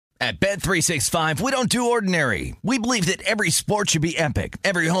At Bet365, we don't do ordinary. We believe that every sport should be epic.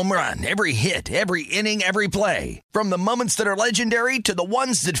 Every home run, every hit, every inning, every play. From the moments that are legendary to the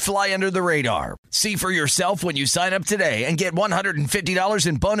ones that fly under the radar. See for yourself when you sign up today and get $150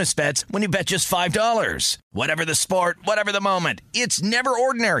 in bonus bets when you bet just $5. Whatever the sport, whatever the moment, it's never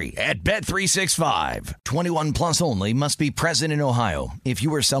ordinary at Bet365. 21 plus only. Must be present in Ohio. If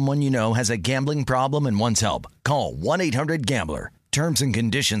you or someone you know has a gambling problem and wants help, call 1-800-GAMBLER. Terms and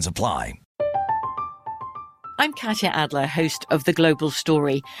conditions apply. I'm Katya Adler, host of The Global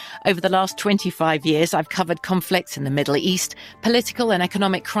Story. Over the last 25 years, I've covered conflicts in the Middle East, political and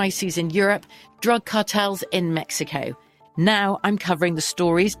economic crises in Europe, drug cartels in Mexico. Now I'm covering the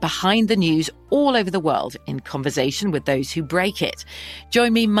stories behind the news all over the world in conversation with those who break it.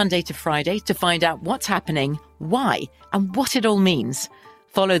 Join me Monday to Friday to find out what's happening, why, and what it all means.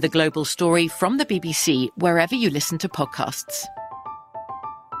 Follow The Global Story from the BBC wherever you listen to podcasts.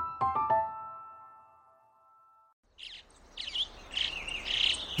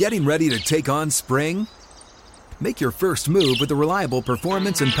 Getting ready to take on spring? Make your first move with the reliable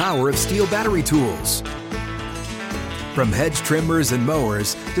performance and power of Steel battery tools. From hedge trimmers and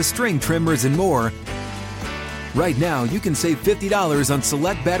mowers to string trimmers and more, right now you can save $50 on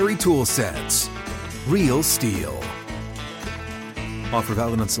select battery tool sets. Real Steel. Offer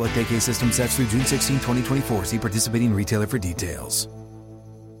valid on select AK system sets through June 16, 2024. See participating retailer for details.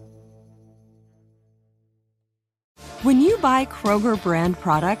 When you buy Kroger brand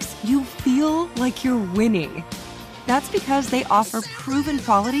products, you feel like you're winning. That's because they offer proven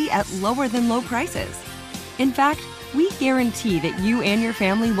quality at lower than low prices. In fact, we guarantee that you and your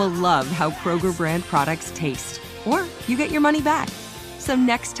family will love how Kroger brand products taste, or you get your money back. So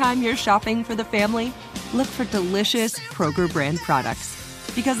next time you're shopping for the family, look for delicious Kroger brand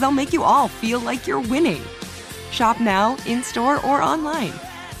products, because they'll make you all feel like you're winning. Shop now, in-store, or online.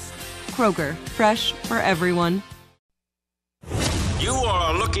 Kroger, fresh for everyone. You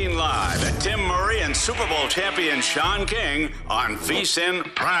are looking live at Tim Murray and Super Bowl champion Sean King on VSiN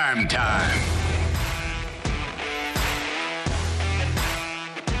Primetime.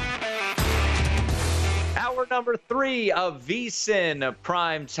 Hour number 3 of VSiN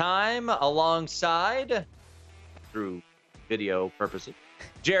Primetime, alongside, through video purposes,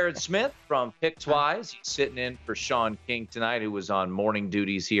 Jared Smith from Pickswise. He's sitting in for Sean King tonight, who was on morning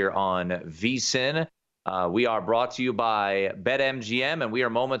duties here on VSiN. We are brought to you by BetMGM, and we are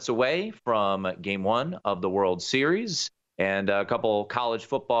moments away from Game 1 of the World Series and a couple college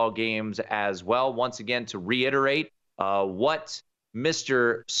football games as well. Once again, to reiterate what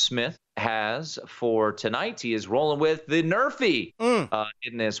Mr. Smith has for tonight, he is rolling with the Nerfy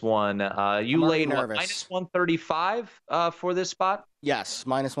in this one. You laid minus 135 for this spot? Yes,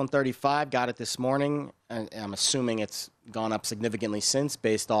 minus 135. Got it this morning. I'm assuming it's gone up significantly since,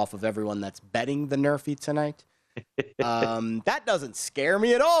 based off of everyone that's betting the Nerfy tonight. That doesn't scare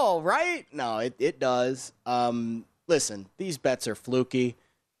me at all, right? No, it does. Listen, these bets are fluky.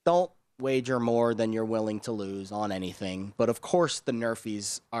 Don't wager more than you're willing to lose on anything. But of course, the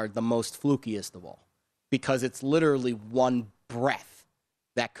Nerfies are the most flukiest of all, because it's literally one breath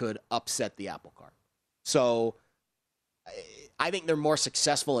that could upset the apple cart. So I think they're more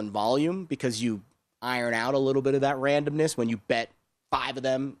successful in volume because you iron out a little bit of that randomness when you bet 5 of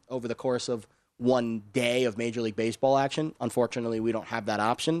them over the course of one day of Major League Baseball action. Unfortunately, we don't have that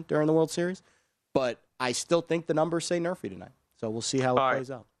option during the World Series. But I still think the numbers say Nerfy tonight. So we'll see how it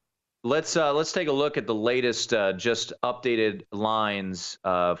plays out. Let's take a look at the latest, just updated lines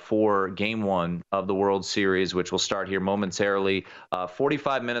for Game 1 of the World Series, which will start here momentarily.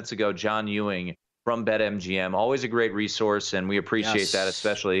 45 minutes ago, John Ewing from BetMGM, always a great resource, and we appreciate that,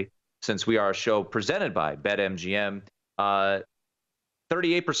 especially since we are a show presented by BetMGM.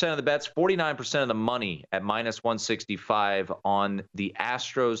 38% of the bets, 49% of the money at minus 165 on the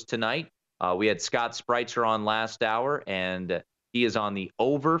Astros tonight. We had Scott Spreitzer on last hour, and he is on the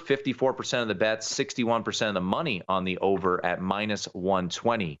over. 54% of the bets, 61% of the money on the over at minus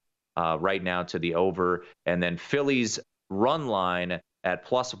 120 right now to the over. And then Phillies run line at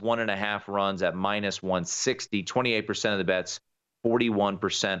plus 1.5 runs at minus 160, 28% of the bets,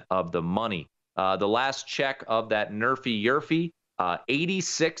 41% of the money. The last check of that Nerfy Yerfy,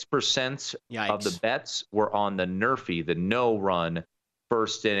 86% of the bets were on the Nerfy, the no run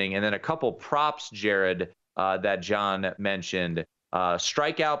first inning. And then a couple props, Jared, that John mentioned.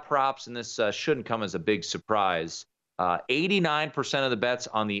 Strikeout props, and this shouldn't come as a big surprise. 89% of the bets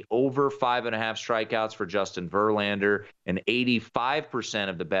on the over 5.5 strikeouts for Justin Verlander, and 85%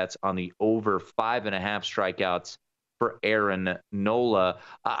 of the bets on the over 5.5 strikeouts for Aaron Nola.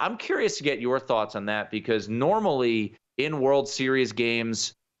 I'm curious to get your thoughts on that, because normally in World Series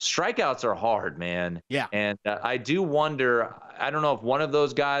games, strikeouts are hard, man. Yeah. And I do wonder, I don't know if one of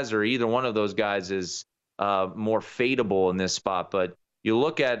those guys or either one of those guys is more fadeable in this spot, but you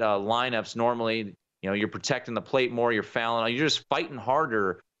look at lineups normally, you're protecting the plate more, you're fouling, you're just fighting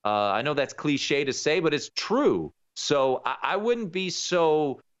harder. I know that's cliche to say, but it's true. So I wouldn't be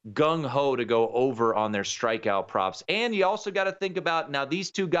so gung-ho to go over on their strikeout props. And you also got to think about, now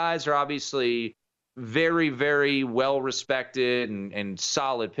these two guys are obviously very, very well respected and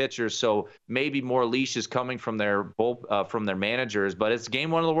solid pitchers, so maybe more leash is coming from their managers, but it's game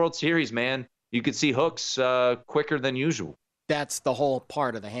one of the World Series, man. You could see hooks quicker than usual. That's the whole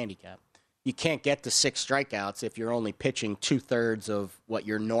part of the handicap. You can't get to 6 strikeouts if you're only pitching 2/3 of what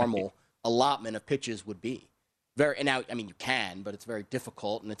your normal allotment of pitches would be. You can, but it's very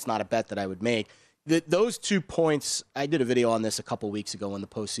difficult, and it's not a bet that I would make. Those 2 points, I did a video on this a couple weeks ago when the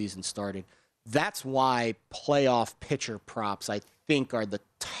postseason started. That's why playoff pitcher props, I think, are the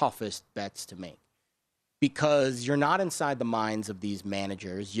toughest bets to make. Because you're not inside the minds of these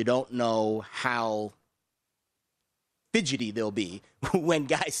managers. You don't know how fidgety they'll be when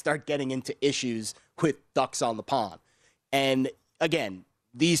guys start getting into issues with ducks on the pond. And, again,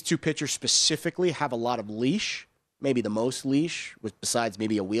 these 2 pitchers specifically have a lot of leash, maybe the most leash, besides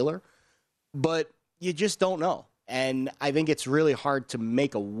maybe a Wheeler. But you just don't know. And I think it's really hard to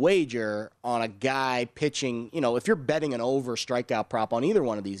make a wager on a guy pitching. If you're betting an over strikeout prop on either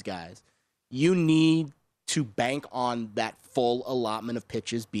one of these guys, you need to bank on that full allotment of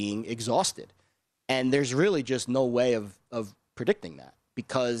pitches being exhausted. And there's really just no way of predicting that,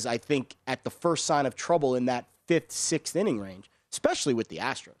 because I think at the first sign of trouble in that 5th, 6th inning range, especially with the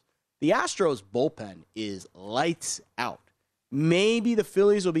Astros bullpen is lights out. Maybe the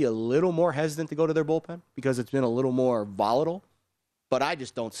Phillies will be a little more hesitant to go to their bullpen because it's been a little more volatile. But I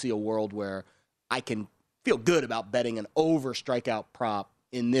just don't see a world where I can feel good about betting an over strikeout prop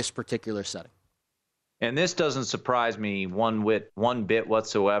in this particular setting. And this doesn't surprise me one bit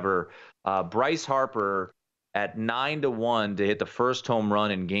whatsoever. Bryce Harper at 9-1 to hit the first home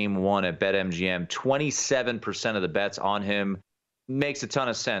run in Game 1 at BetMGM. 27% of the bets on him. Makes a ton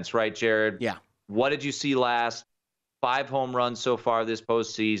of sense, right, Jared? Yeah. What did you see last? 5 home runs so far this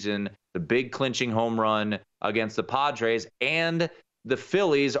postseason, the big clinching home run against the Padres, and the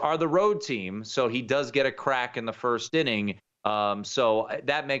Phillies are the road team, so he does get a crack in the first inning. So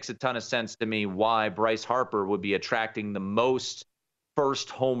that makes a ton of sense to me why Bryce Harper would be attracting the most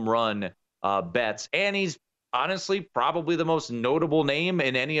first home run bets. And he's honestly probably the most notable name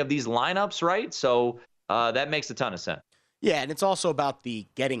in any of these lineups, right? So that makes a ton of sense. Yeah, and it's also about the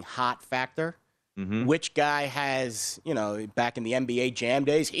getting hot factor. Mm-hmm. Which guy has, back in the NBA Jam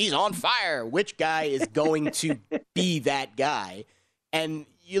days, he's on fire. Which guy is going to be that guy? And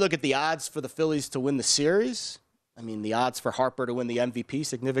you look at the odds for the Phillies to win the series. I mean, the odds for Harper to win the MVP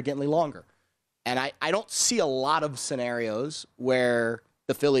significantly longer. And I don't see a lot of scenarios where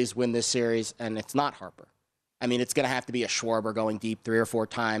the Phillies win this series and it's not Harper. I mean, it's going to have to be a Schwarber going deep 3 or 4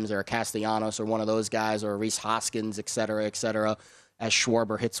 times, or a Castellanos, or one of those guys, or a Rhys Hoskins, et cetera, as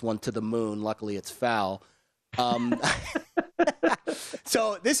Schwarber hits one to the moon. Luckily, it's foul.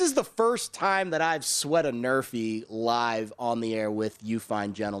 So this is the first time that I've sweat a Nerfie live on the air with you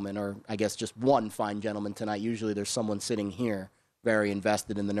fine gentlemen, or I guess just one fine gentleman tonight. Usually there's someone sitting here very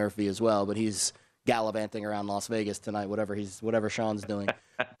invested in the Nerfie as well, but he's gallivanting around Las Vegas tonight, whatever Sean's doing.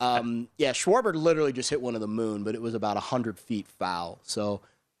 Schwarber literally just hit one to the moon, but it was about 100 feet foul. So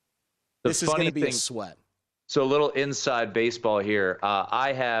this is going to be a sweat. So a little inside baseball here.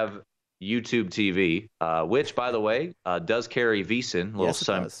 I have YouTube TV, which, by the way, does carry VSiN.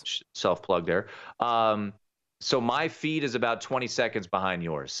 Little self-plug there. So my feed is about 20 seconds behind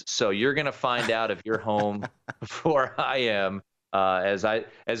yours. So you're going to find out if you're home before I am. As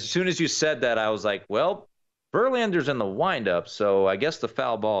soon as you said that, I was like, well, Verlander's in the windup, so I guess the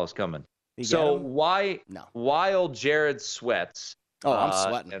foul ball is coming. So while Jared sweats. Oh, I'm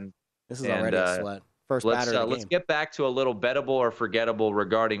sweating. This is already a sweat. First batter of the game. Let's get back to a little bettable or forgettable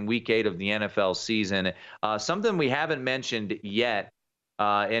regarding Week 8 of the NFL season. Something we haven't mentioned yet,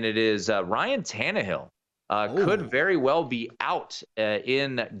 and it is Ryan Tannehill could very well be out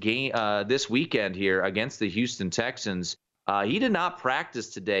in game this weekend here against the Houston Texans. He did not practice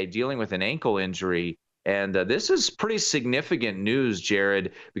today, dealing with an ankle injury, and this is pretty significant news,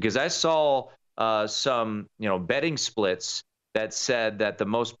 Jared, because I saw some betting splits that said that the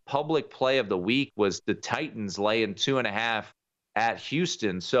most public play of the week was the Titans laying 2.5 at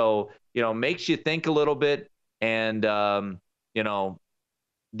Houston. So, makes you think a little bit. And,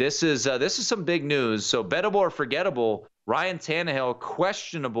 this is some big news. So bettable or forgettable, Ryan Tannehill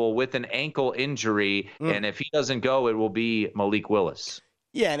questionable with an ankle injury. And if he doesn't go, it will be Malik Willis.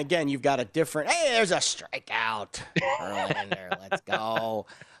 Yeah, and again, you've got a different. Hey, there's a strikeout. Verlander, let's go.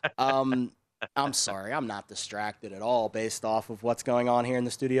 I'm sorry, I'm not distracted at all based off of what's going on here in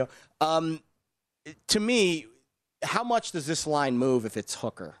the studio. To me, how much does this line move if it's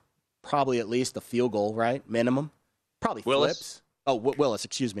Hooker? Probably at least a field goal, right? Minimum. Probably Willis. flips. Oh, Willis,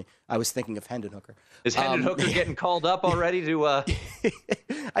 excuse me. I was thinking of Hendon Hooker. Is Hendon Hooker getting called up already to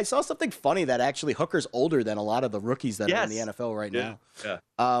I saw something funny that actually Hooker's older than a lot of the rookies that are in the NFL right now. Yeah.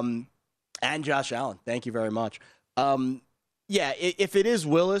 And Josh Allen. Thank you very much. If it is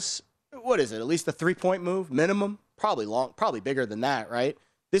Willis, what is it? At least a 3-point move minimum? Probably bigger than that, right?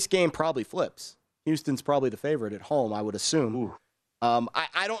 This game probably flips. Houston's probably the favorite at home, I would assume.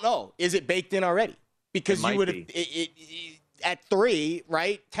 I don't know. Is it baked in already? Because you would have at 3,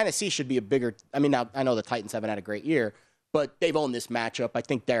 right? Tennessee should be a bigger. I mean, now I know the Titans haven't had a great year, but they've owned this matchup. I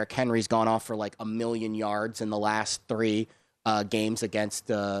think Derrick Henry's gone off for like 1,000,000 yards in the last 3 games against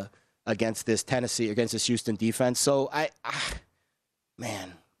this Houston defense. So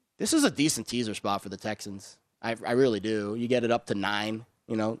man, this is a decent teaser spot for the Texans. I really do. You get it up to 9.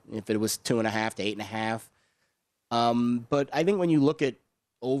 You know, if it was 2.5 to 8.5. But I think when you look at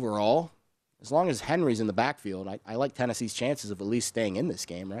overall, as long as Henry's in the backfield, I like Tennessee's chances of at least staying in this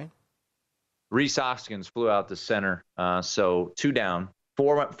game, right? Reese Hoskins flew out the center, so 2 down,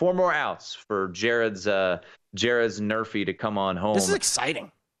 4 more outs for Jared's Nerfy to come on home. This is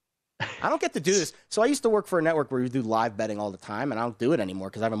exciting. I don't get to do this. So I used to work for a network where we do live betting all the time, and I don't do it anymore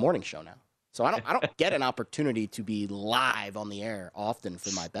because I have a morning show now. So I don't get an opportunity to be live on the air often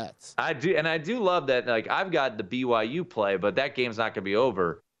for my bets. I do love that. Like, I've got the BYU play, but that game's not going to be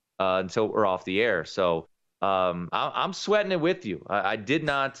over until we're off the air. So I'm sweating it with you. I did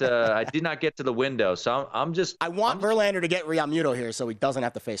not get to the window, so I want Verlander to get Realmuto here so he doesn't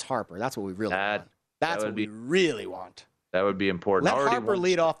have to face Harper. That's what we really want. That's what we really want. That would be important. Let Harper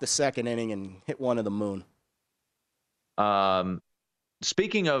lead off the second inning and hit one of the moon.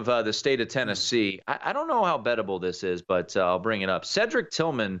 Speaking of the state of Tennessee, I don't know how bettable this is, but I'll bring it up. Cedric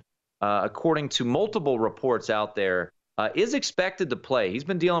Tillman, according to multiple reports out there, is expected to play. He's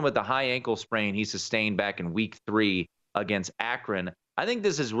been dealing with the high ankle sprain he sustained back in week 3 against Akron. I think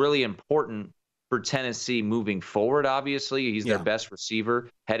this is really important for Tennessee moving forward, obviously. He's their best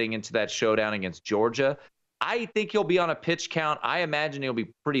receiver heading into that showdown against Georgia. I think he'll be on a pitch count. I imagine he'll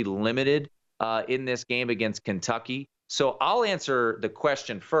be pretty limited in this game against Kentucky. So I'll answer the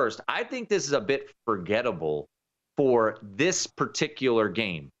question first. I think this is a bit forgettable for this particular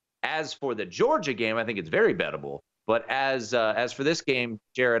game. As for the Georgia game, I think it's very bettable. But as for this game,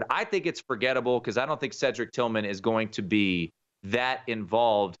 Jared, I think it's forgettable because I don't think Cedric Tillman is going to be that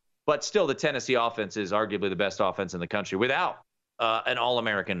involved. But still, the Tennessee offense is arguably the best offense in the country without an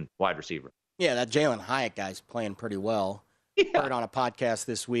All-American wide receiver. Yeah, that Jalen Hyatt guy's playing pretty well. Yeah. Heard on a podcast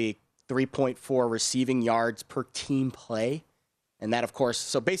this week, 3.4 receiving yards per team play. And that, of course,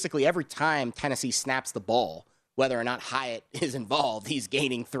 so basically every time Tennessee snaps the ball, whether or not Hyatt is involved, he's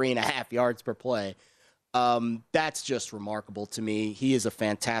gaining 3.5 yards per play. That's just remarkable to me. He is a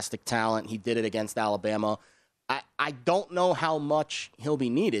fantastic talent. He did it against Alabama. I don't know how much he'll be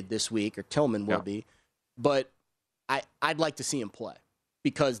needed this week, or Tillman will be, but I'd like to see him play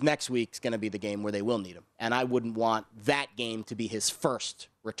because next week's going to be the game where they will need him. And I wouldn't want that game to be his first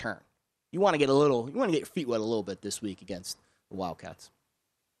return. You want to get your feet wet a little bit this week against the Wildcats.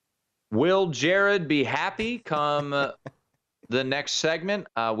 Will Jared be happy come the next segment?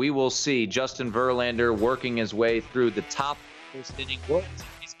 We will see. Justin Verlander working his way through the top first inning. World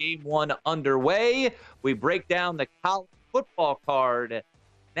Series Game 1 underway. We break down the college football card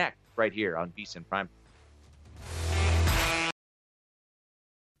next right here on VSiN Prime.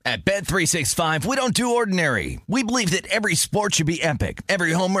 At Bet365, we don't do ordinary. We believe that every sport should be epic.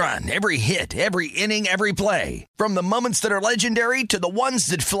 Every home run, every hit, every inning, every play. From the moments that are legendary to the ones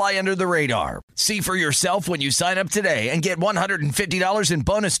that fly under the radar. See for yourself when you sign up today and get $150 in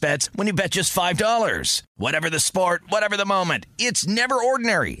bonus bets when you bet just $5. Whatever the sport, whatever the moment, it's never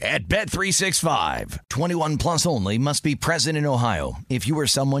ordinary at Bet365. 21 plus only. Must be present in Ohio. If you or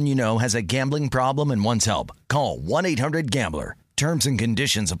someone you know has a gambling problem and wants help, call 1-800-GAMBLER. Terms and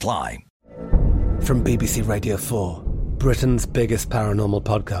conditions apply. From BBC Radio 4, Britain's biggest paranormal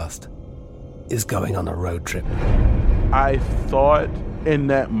podcast is going on a road trip. I thought in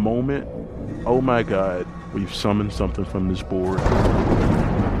that moment, oh my God, we've summoned something from this board.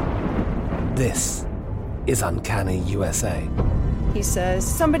 This is Uncanny USA. He says,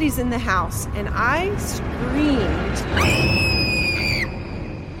 somebody's in the house, and I screamed.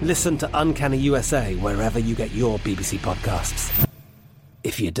 Listen to Uncanny USA wherever you get your BBC podcasts,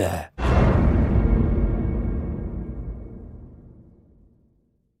 if you dare.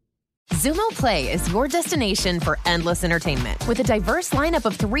 Zumo Play is your destination for endless entertainment. With a diverse lineup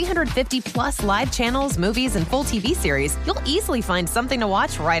of 350 plus live channels, movies, and full TV series, you'll easily find something to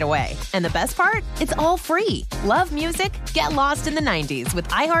watch right away. And the best part? It's all free. Love music? Get lost in the 90s with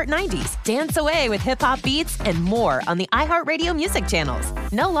iHeart 90s, dance away with hip-hop beats, and more on the iHeartRadio music channels.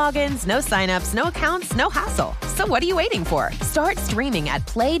 No logins, no signups, no accounts, no hassle. So what are you waiting for? Start streaming at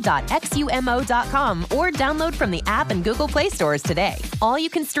play.xumo.com or download from the app and Google Play stores today. All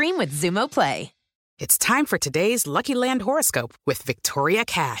you can stream with Zumo Play. It's time for today's Lucky Land horoscope with Victoria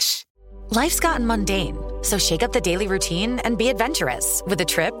Cash. Life's gotten mundane, so shake up the daily routine and be adventurous with a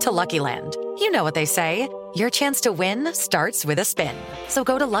trip to Lucky Land. You know what they say, your chance to win starts with a spin. So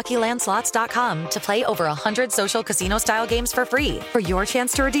go to LuckyLandSlots.com to play over 100 social casino-style games for free for your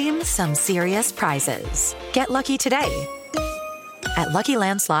chance to redeem some serious prizes. Get lucky today at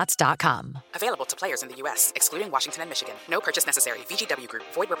LuckyLandSlots.com. Available to players in the U.S., excluding Washington and Michigan. No purchase necessary. VGW Group.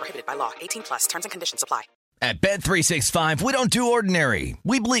 Void where prohibited by law. 18 plus. Terms and conditions apply. At Bet365, we don't do ordinary.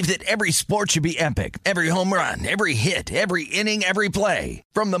 We believe that every sport should be epic. Every home run, every hit, every inning, every play.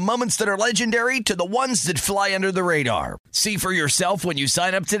 From the moments that are legendary to the ones that fly under the radar. See for yourself when you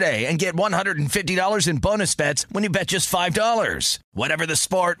sign up today and get $150 in bonus bets when you bet just $5. Whatever the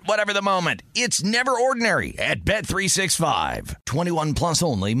sport, whatever the moment, it's never ordinary at Bet365. 21 plus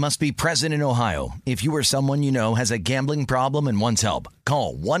only. Must be present in Ohio. If you or someone you know has a gambling problem and wants help,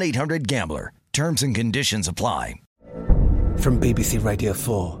 call 1-800-GAMBLER. Terms and conditions apply. From BBC Radio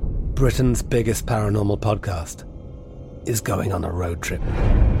 4, Britain's biggest paranormal podcast is going on a road trip.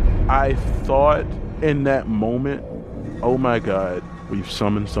 I thought in that moment, oh my God, we've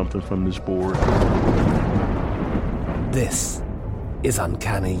summoned something from this board. This is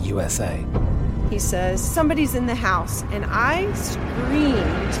Uncanny USA. He says, somebody's in the house, and I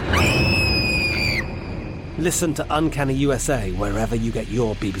screamed. Listen to Uncanny USA wherever you get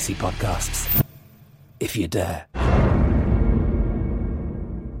your BBC podcasts, if you dare.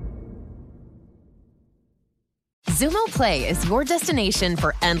 Zumo Play is your destination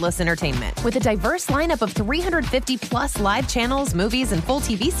for endless entertainment. With a diverse lineup of 350 plus live channels, movies, and full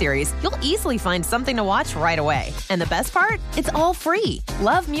TV series, you'll easily find something to watch right away. And the best part? It's all free.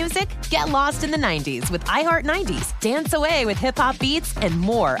 Love music? Get lost in the 90s with iHeart 90s, dance away with hip-hop beats, and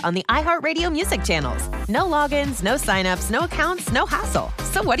more on the iHeartRadio music channels. No logins, no signups, no accounts, no hassle.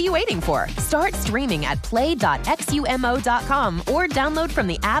 So what are you waiting for? Start streaming at play.xumo.com or download from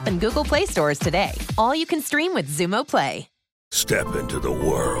the app and Google Play stores today. All you can stream with Zumo Play. Step into the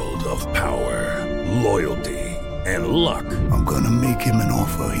world of power, loyalty, and luck. I'm gonna make him an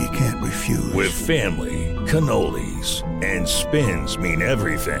offer he can't refuse. With family, cannolis, and spins mean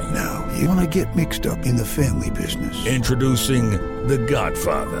everything. Now, you wanna get mixed up in the family business. Introducing The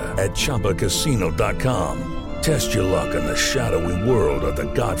Godfather at ChumbaCasino.com. Test your luck in the shadowy world of The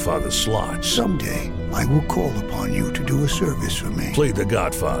Godfather slot. Someday, I will call upon you to do a service for me. Play The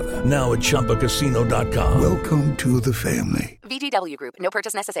Godfather, now at ChumbaCasino.com. Welcome to the family. VGW Group. No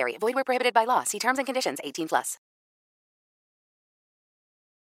purchase necessary. Void where prohibited by law. See terms and conditions. 18 plus.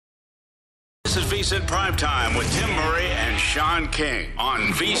 This is VSiN Primetime with Tim Murray and Sean King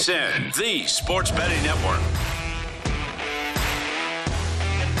on VSiN, the Sports Betting Network.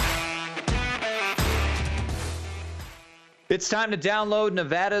 It's time to download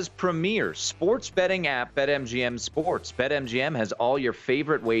Nevada's premier sports betting app, BetMGM Sports. BetMGM has all your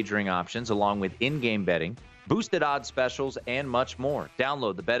favorite wagering options, along with in-game betting, boosted odds specials, and much more.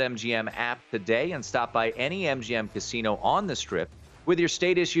 Download the BetMGM app today and stop by any MGM casino on the Strip with your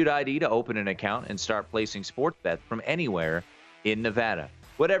state-issued ID to open an account and start placing sports bets from anywhere in Nevada.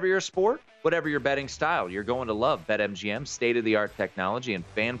 Whatever your sport, whatever your betting style, you're going to love BetMGM's state-of-the-art technology and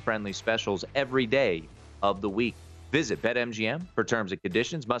fan-friendly specials every day of the week. Visit BetMGM for terms and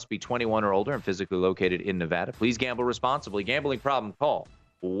conditions. Must be 21 or older and physically located in Nevada. Please gamble responsibly. Gambling problem? Call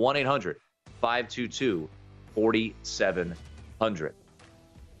 1-800-522-4700.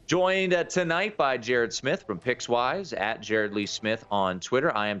 Joined tonight by Jared Smith from PicksWise, at Jared Lee Smith on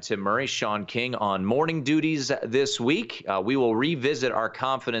Twitter. I am Tim Murray. Sean King on morning duties this week. We will revisit our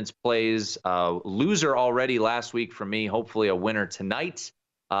confidence plays. Loser already last week for me. Hopefully a winner tonight.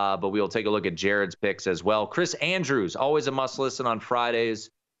 But we'll take a look at Jared's picks as well. Chris Andrews, always a must listen on Fridays,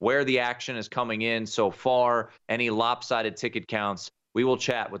 where the action is coming in so far, any lopsided ticket counts. We will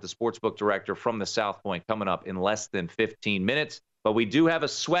chat with the sportsbook director from the South Point coming up in less than 15 minutes. But we do have a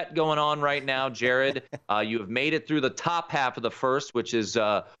sweat going on right now, Jared. You have made it through the top half of the first, which is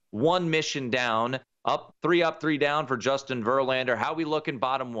one mission down, up, three down for Justin Verlander. How we looking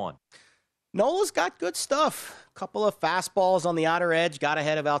bottom one? Nola's got good stuff. A couple of fastballs on the outer edge, got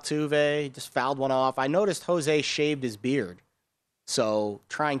ahead of Altuve, just fouled one off. I noticed Jose shaved his beard. So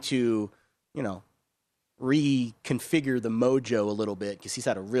trying to reconfigure the mojo a little bit because he's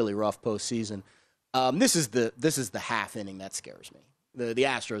had a really rough postseason. This is the half inning that scares me. The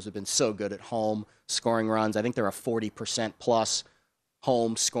Astros have been so good at home scoring runs. I think they're a 40% plus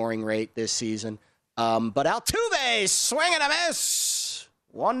home scoring rate this season. But Altuve, swing and a miss.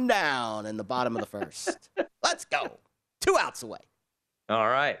 One down in the bottom of the first. Let's go. 2 outs away. All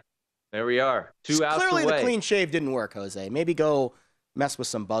right. There we are. 2 outs Clearly away. The clean shave didn't work, Jose. Maybe go mess with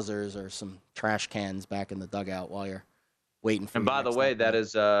some buzzers or some trash cans back in the dugout while you're waiting for. And by the way, that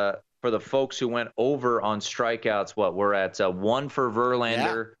is for the folks who went over on strikeouts. What we're at 1 for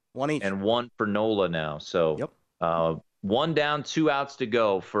Verlander, 1 each, and 1 for Nola now. So 1 down, 2 outs to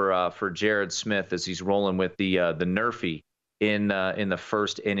go for Jared Smith as he's rolling with the Nerfy in the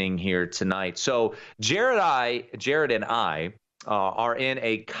first inning here tonight. So Jared and I are in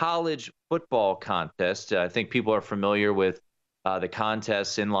a college football contest. I think people are familiar with the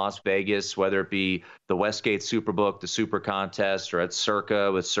contests in Las Vegas, whether it be the Westgate Superbook, the Super Contest, or at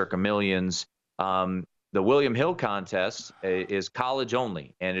Circa with Circa Millions. The William Hill contest is college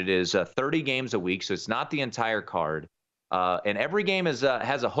only, and it is 30 games a week, so it's not the entire card. And every game has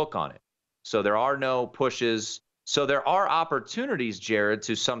a hook on it. So there are no pushes. So there are opportunities, Jared,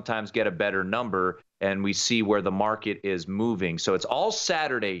 to sometimes get a better number, and we see where the market is moving. So it's all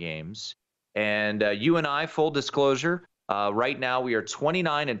Saturday games. And you and I, full disclosure, right now we are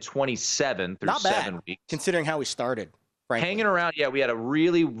 29 and 27 through Not 7 bad, weeks. considering how we started. Frankly. Hanging around, yeah. We had a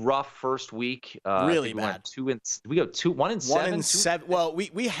really rough first week. Really bad. 1 and 7. 1 and 7. Well,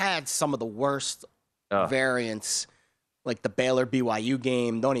 we had some of the worst variants, like the Baylor BYU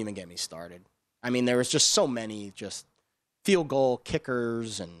game. Don't even get me started. I mean, there was just so many just field goal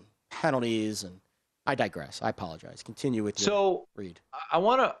kickers and penalties, and I digress. I apologize. Continue with your read. I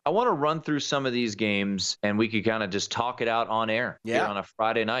want to run through some of these games, and we could kind of just talk it out on air here on a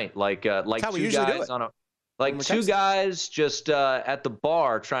Friday night, like two guys on a. Like two guys just at the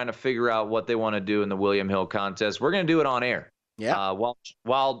bar trying to figure out what they want to do in the William Hill contest. We're going to do it on air. Yeah.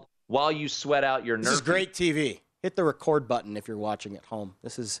 While you sweat out your nerve. This is great TV. Hit the record button if you're watching at home.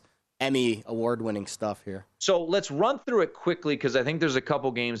 This is Emmy award-winning stuff here. So let's run through it quickly because I think there's a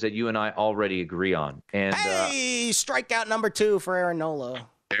couple games that you and I already agree on. And hey, strikeout number 2 for Aaron Nola.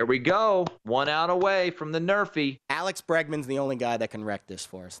 There we go. 1 out away from the Nerfy. Alex Bregman's the only guy that can wreck this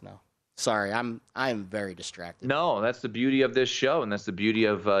for us now. Sorry, I'm very distracted. No, that's the beauty of this show, and that's the beauty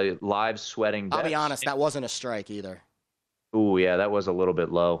of live sweating bets. I'll be honest, that wasn't a strike either. Ooh, yeah, that was a little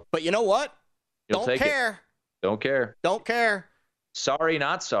bit low. But you know what? Don't care. Don't care. Don't care. Sorry,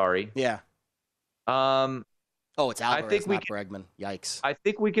 not sorry. Yeah. It's Alvarez, not Bregman. Yikes. I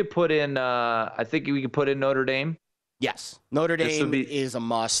think we could put in. I think we could put in Notre Dame. Yes, Notre Dame is a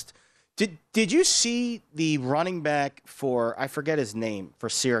must. Did you see the running back for, I forget his name, for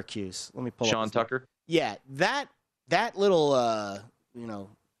Syracuse? Let me pull up. Sean Tucker? Yeah, that little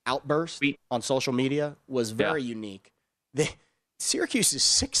outburst on social media was very unique. Syracuse is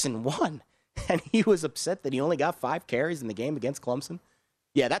 6-1, and he was upset that he only got 5 carries in the game against Clemson.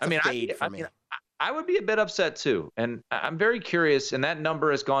 Yeah, that's a fade for me. I would be a bit upset too, and I'm very curious. And that number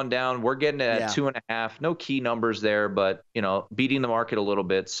has gone down. We're getting at 2.5. No key numbers there, but beating the market a little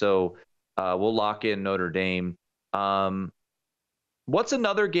bit. So we'll lock in Notre Dame. What's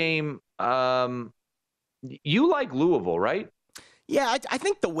another game? You like Louisville, right? Yeah, I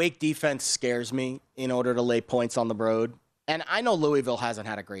think the Wake defense scares me in order to lay points on the road. And I know Louisville hasn't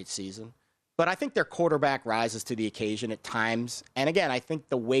had a great season, but I think their quarterback rises to the occasion at times. And again, I think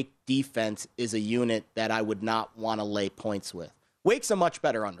the Wake defense is a unit that I would not want to lay points with. Wake's a much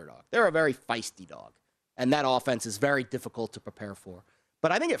better underdog. They're a very feisty dog, and that offense is very difficult to prepare for.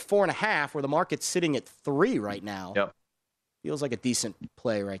 But I think at 4.5, where the market's sitting at 3 right now, feels like a decent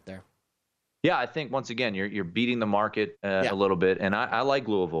play right there. Yeah, I think once again you're beating the market a little bit, and I like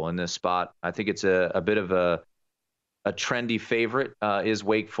Louisville in this spot. I think it's a bit of a trendy favorite is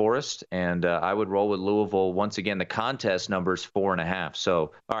Wake Forest, and I would roll with Louisville. Once again, the contest number is 4.5.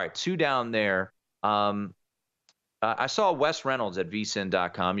 So, all right, 2 down there. I saw Wes Reynolds at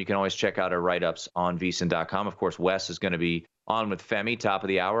vsin.com. You can always check out our write-ups on vsin.com. Of course, Wes is going to be on with Femi, top of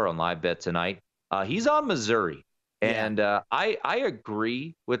the hour on Live Bet tonight. He's on Missouri, and I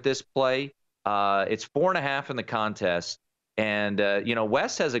agree with this play. It's 4.5 in the contest, and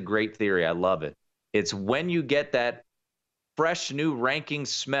Wes has a great theory. I love it. It's when you get that fresh new ranking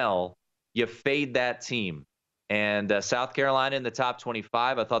smell, you fade that team. And South Carolina in the top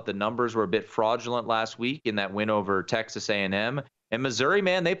 25, I thought the numbers were a bit fraudulent last week in that win over Texas A&M. And Missouri,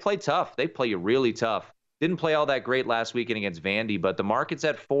 man, they play tough. They play you really tough. Didn't play all that great last weekend against Vandy, but the market's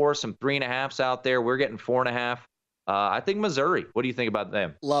at 4, some 3.5s out there. We're getting 4.5. I think Missouri. What do you think about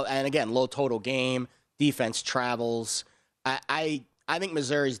them? And again, low total game. Defense travels. I think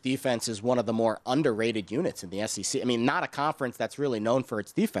Missouri's defense is one of the more underrated units in the SEC. I mean, not a conference that's really known for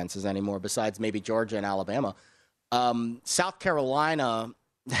its defenses anymore, besides maybe Georgia and Alabama. South Carolina,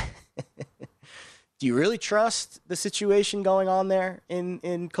 do you really trust the situation going on there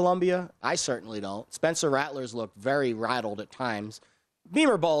in Columbia? I certainly don't. Spencer Rattlers looked very rattled at times.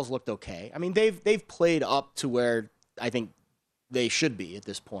 Beamer Balls looked okay. I mean, they've played up to where I think they should be at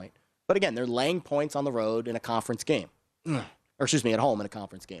this point. But again, they're laying points on the road in a conference game. Or excuse me, at home in a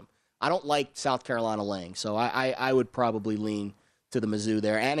conference game. I don't like South Carolina laying, so I would probably lean to the Mizzou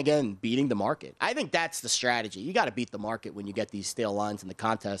there. And again, beating the market. I think that's the strategy. You got to beat the market when you get these stale lines in the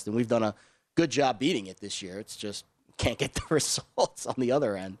contest, and we've done a good job beating it this year. It's just can't get the results on the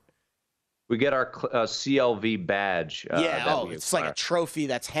other end. We get our CLV badge. It's like a trophy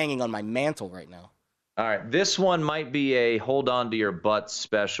that's hanging on my mantle right now. All right, this one might be a hold on to your butt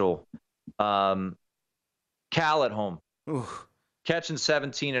special. Cal at home. Ooh. Catching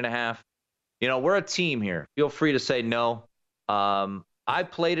 17.5. You know, we're a team here. Feel free to say no. I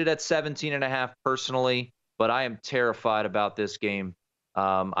played it at 17.5 personally, but I am terrified about this game.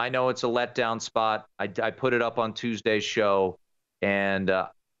 I know it's a letdown spot. I put it up on Tuesday's show, and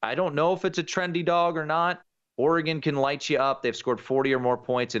I don't know if it's a trendy dog or not. Oregon can light you up. They've scored 40 or more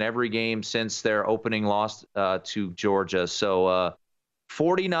points in every game since their opening loss to Georgia. So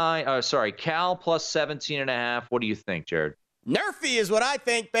Cal plus 17.5. What do you think, Jared? Nerfy is what I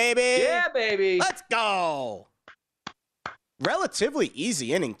think, baby. Yeah, baby. Let's go. Relatively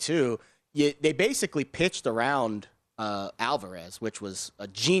easy inning, too. They basically pitched around Alvarez, which was a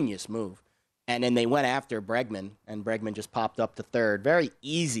genius move. And then they went after Bregman, and Bregman just popped up to third. Very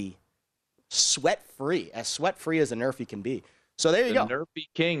easy. Sweat-free. As sweat-free as a Nerfy can be. So there you go. Nerfy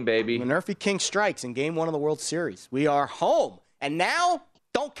King, baby. The Nerfy King strikes in Game 1 of the World Series. We are home. And now,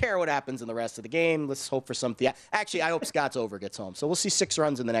 don't care what happens in the rest of the game. Let's hope for something. Actually, I hope Scott's over gets home. So we'll see 6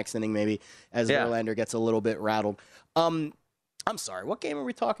 runs in the next inning maybe as Verlander gets a little bit rattled. I'm sorry. What game are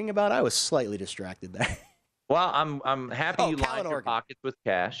we talking about? I was slightly distracted there. Well, I'm happy you lined your pockets with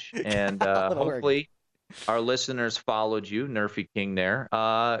cash. And hopefully our listeners followed you, Nerfy King there.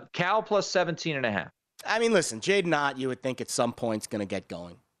 Cal plus 17.5. I mean, listen, Jaden Ott, you would think at some point is going to get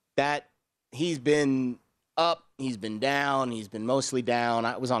going. That he's been up, he's been down, he's been mostly down.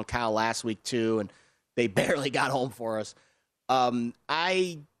 I was on Cal last week too, and they barely got home for us.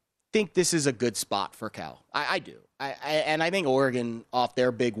 I think this is a good spot for Cal. I do. And I think Oregon, off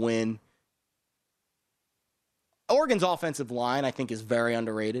their big win, Oregon's offensive line, I think, is very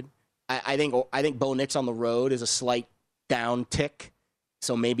underrated. I think Bo Nix on the road is a slight down tick,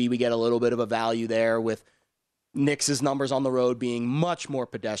 so maybe we get a little bit of a value there with Nix's numbers on the road being much more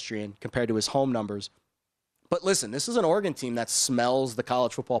pedestrian compared to his home numbers. But listen, this is an Oregon team that smells the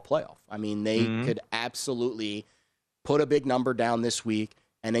college football playoff. I mean, they could absolutely put a big number down this week,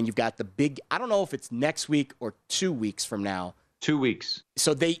 and then you've got the big, I don't know if it's next week or 2 weeks from now. 2 weeks.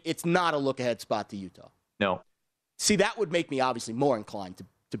 So it's not a look-ahead spot to Utah. No. See, that would make me obviously more inclined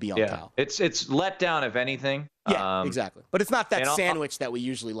to be on Cal. It's let down, if anything. Yeah, exactly. But it's not that sandwich that we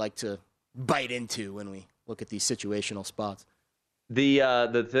usually like to bite into when we look at these situational spots.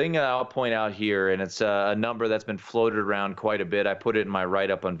 The thing I'll point out here, and it's a number that's been floated around quite a bit. I put it in my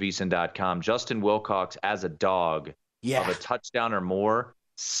write-up on VSiN.com. Justin Wilcox as a dog of a touchdown or more,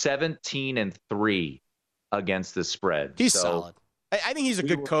 17-3 against the spread. He's solid. I think he's a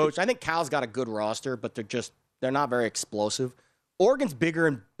good coach. I think Cal's got a good roster, but they're not very explosive. Oregon's bigger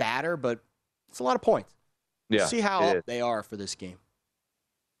and badder, but it's a lot of points. Yeah, see how up they are for this game.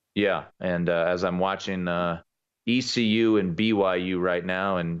 Yeah, and as I'm watching ECU and BYU right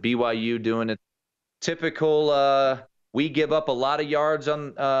now, and BYU doing a typical we give up a lot of yards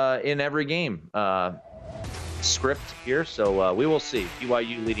on in every game script here, so we will see.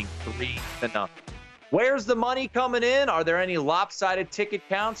 BYU leading 3-0. Where's the money coming in? Are there any lopsided ticket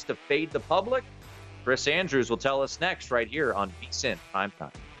counts to fade the public? Chris Andrews will tell us next right here on VSiN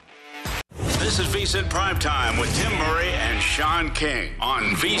Primetime. This is VSiN Primetime with Tim Murray and Sean King on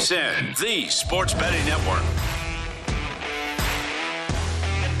VSiN, the Sports Betting Network.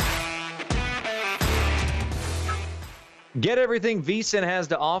 Get everything VSiN has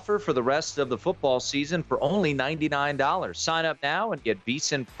to offer for the rest of the football season for only $99. Sign up now and get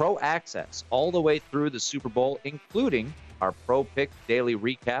VSiN Pro access all the way through the Super Bowl, including our Pro Pick daily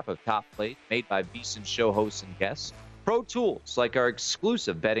recap of top plays made by VSiN show hosts and guests, pro tools like our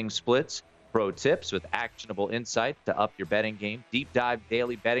exclusive betting splits, pro tips with actionable insight to up your betting game, deep dive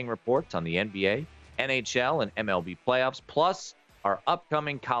daily betting reports on the NBA, NHL, and MLB playoffs, plus our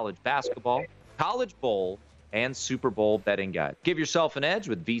upcoming college basketball, college bowl, and Super Bowl betting guide. Give yourself an edge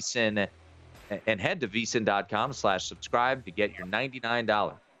with VSiN and head to vsin.com/subscribe to get your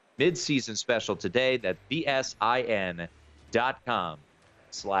 $99 mid-season special today. That's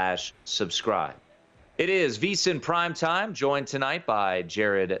vsin.com/subscribe. It is VSiN Prime Time, joined tonight by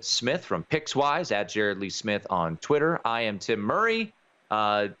Jared Smith from Pickswise, at Jared Lee Smith on Twitter. I am Tim Murray.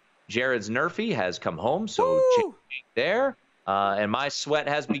 Jared's Nerfy has come home, so there. And my sweat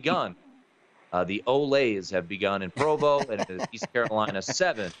has begun. The Olays have begun in Provo, and it is East Carolina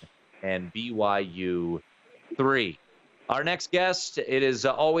 7 and BYU 3. Our next guest, it is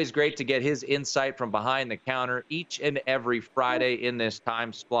always great to get his insight from behind the counter each and every Friday in this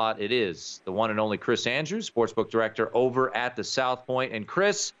time slot. It is the one and only Chris Andrews, Sportsbook Director over at the South Point. And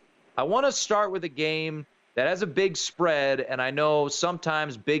Chris, I want to start with a game that has a big spread, and I know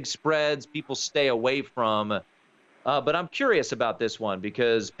sometimes big spreads people stay away from, but I'm curious about this one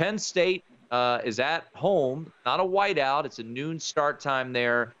because Penn State is at home, not a whiteout. It's a noon start time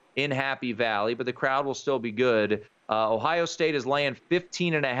there in Happy Valley, but the crowd will still be good. Ohio State is laying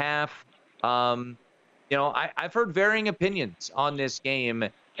 15.5. I've heard varying opinions on this game,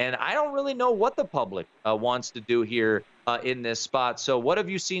 and I don't really know what the public wants to do here in this spot. So what have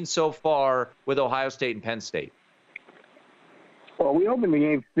you seen so far with Ohio State and Penn State? Well, we opened the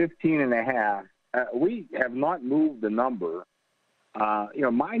game 15.5. We have not moved the number.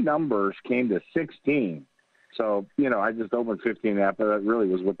 My numbers came to 16. So, I just opened 15.5, but that really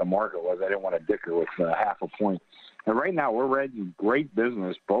was what the market was. I didn't want to dicker with half a point. And right now we're ready great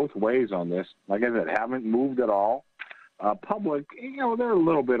business both ways on this. Like I said, haven't moved at all. Public, they're a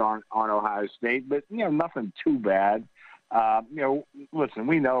little bit on Ohio State, but, nothing too bad. Listen,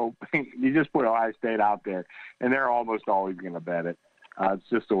 we know you just put Ohio State out there, and they're almost always going to bet it. It's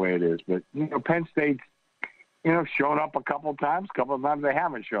just the way it is. But, Penn State's, shown up a couple of times they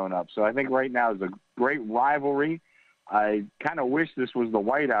haven't shown up. So I think right now is a great rivalry. I kind of wish this was the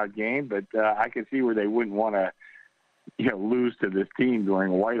whiteout game, but I can see where they wouldn't want to, lose to this team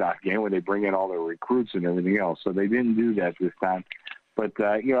during a whiteout game where they bring in all their recruits and everything else. So they didn't do that this time. But,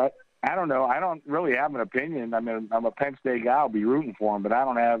 I don't know. I don't really have an opinion. I mean, I'm a Penn State guy. I'll be rooting for them, but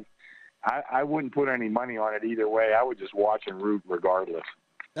I wouldn't put any money on it either way. I would just watch and root regardless.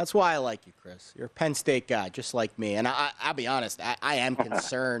 That's why I like you, Chris. You're a Penn State guy, just like me. And I'll be honest, I am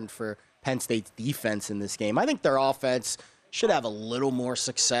concerned for Penn State's defense in this game. I think their offense should have a little more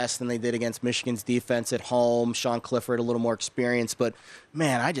success than they did against Michigan's defense at home. Sean Clifford, a little more experience. But,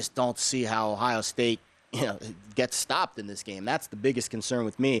 man, I just don't see how Ohio State gets stopped in this game. That's the biggest concern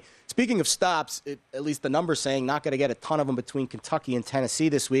with me. Speaking of stops, at least the number's saying not going to get a ton of them between Kentucky and Tennessee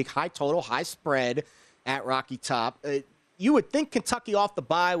this week. High total, high spread at Rocky Top. You would think Kentucky off the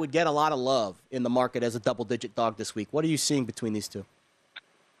bye would get a lot of love in the market as a double-digit dog this week. What are you seeing between these two?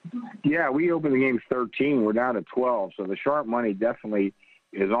 Yeah, we opened the game 13. We're down to 12. So the sharp money definitely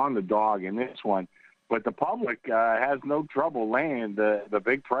is on the dog in this one. But the public has no trouble laying the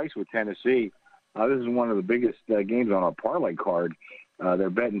big price with Tennessee. This is one of the biggest games on our parlay card. They're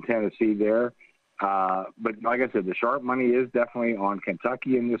betting Tennessee there. But like I said, the sharp money is definitely on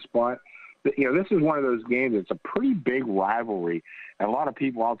Kentucky in this spot. This is one of those games that's a pretty big rivalry, and a lot of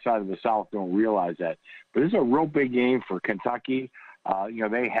people outside of the South don't realize that. But this is a real big game for Kentucky.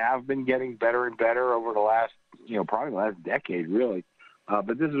 They have been getting better and better over the last, probably the last decade, really.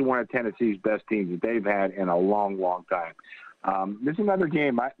 But this is one of Tennessee's best teams that they've had in a long, long time. This is another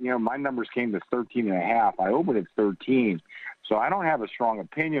game. My numbers came to 13.5. I opened at 13. So I don't have a strong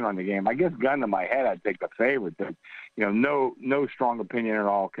opinion on the game. I guess gun to my head, I'd take the favorite. But, no strong opinion at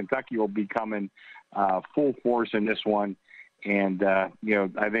all. Kentucky will be coming full force in this one. And, I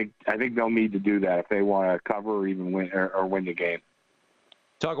think they'll need to do that if they want to cover or even win or win the game.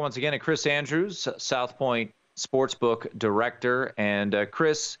 Talking once again to Chris Andrews, South Point Sportsbook Director. And,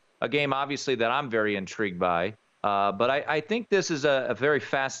 Chris, a game obviously that I'm very intrigued by. But I think this is a very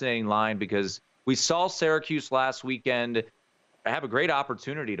fascinating line because we saw Syracuse last weekend have a great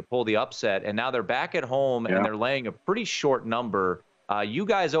opportunity to pull the upset, and now they're back at home and they're laying a pretty short number. You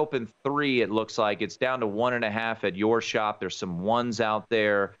guys opened 3, it looks like. It's down to 1.5 at your shop. There's some ones out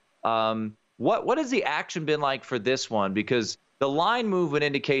there. What has the action been like for this one? Because the line move would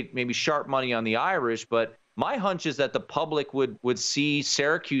indicate maybe sharp money on the Irish, but my hunch is that the public would see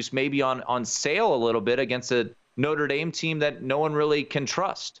Syracuse maybe on sale a little bit against a Notre Dame team that no one really can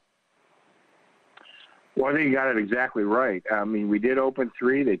trust. Well, I think you got it exactly right. I mean, we did open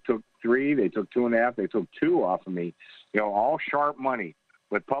 3. They took 3. They took 2.5. They took 2 off of me. All sharp money.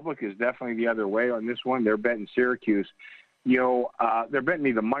 But public is definitely the other way on this one. They're betting Syracuse. They're betting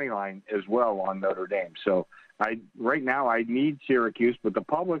me the money line as well on Notre Dame. So Right now I need Syracuse, but the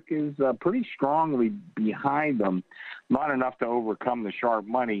public is pretty strongly behind them. Not enough to overcome the sharp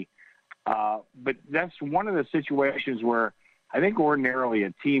money. But that's one of the situations where I think ordinarily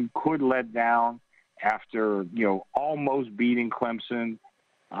a team could let down after, almost beating Clemson,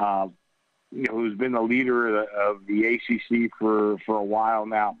 who's been the leader of the ACC for a while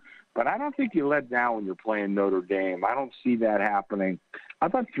now. But I don't think you let down when you're playing Notre Dame. I don't see that happening. I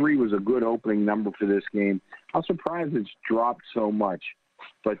thought 3 was a good opening number for this game. I'm surprised it's dropped so much.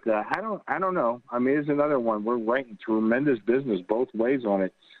 But I don't know. I mean, it's another one. We're writing tremendous business both ways on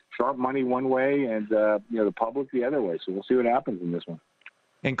it. Sharp money one way and, the public the other way. So we'll see what happens in this one.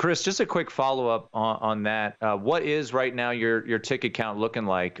 And Chris, just a quick follow-up on that. What is right now your ticket count looking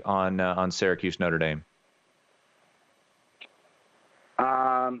like on Syracuse Notre Dame?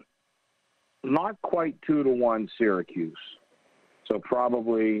 Not quite 2-1 Syracuse. So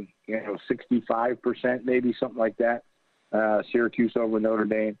probably 65%, maybe something like that. Syracuse over Notre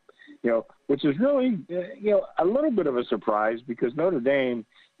Dame. Which is really a little bit of a surprise because Notre Dame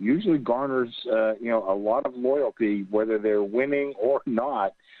usually garners a lot of loyalty whether they're winning or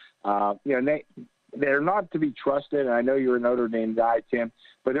not. They're not to be trusted, and I know you're a Notre Dame guy, Tim,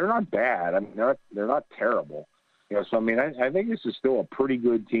 but they're not bad. I mean, they're not terrible. So I mean, I think this is still a pretty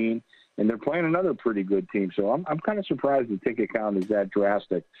good team, and they're playing another pretty good team. So I'm kind of surprised the ticket count is that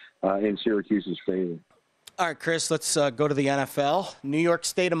drastic in Syracuse's favor. All right, Chris, let's go to the NFL. New York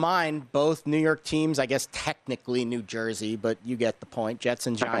State of Mind, both New York teams, I guess technically New Jersey, but you get the point, Jets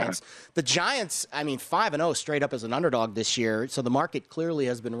and Giants. The Giants, 5-0 straight up as an underdog this year, so the market clearly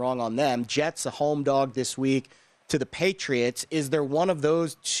has been wrong on them. Jets, a home dog this week to the Patriots. Is there one of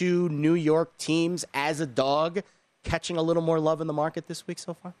those two New York teams as a dog catching a little more love in the market this week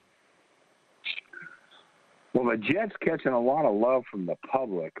so far? Well, the Jets catching a lot of love from the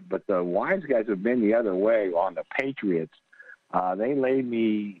public, but the wise guys have been the other way on the Patriots. They laid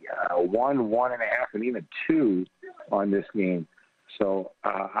me 1, 1.5, and even 2 on this game. So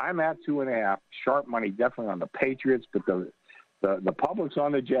I'm at 2.5. Sharp money definitely on the Patriots, but the public's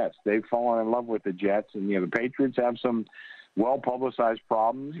on the Jets. They've fallen in love with the Jets, and the Patriots have some well-publicized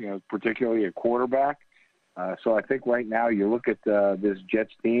problems, particularly at quarterback. So I think right now you look at this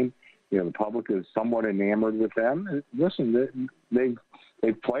Jets team. The public is somewhat enamored with them. Listen,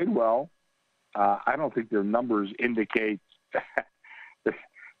 they've played well. I don't think their numbers indicate.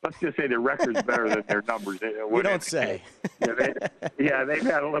 Let's just say their record's better than their numbers. You don't say. They've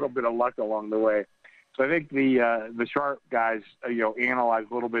had a little bit of luck along the way. So I think the sharp guys, analyze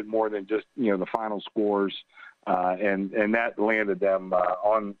a little bit more than just the final scores, and that landed them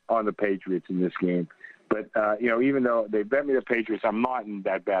on the Patriots in this game. But, even though they bet me the Patriots, I'm not in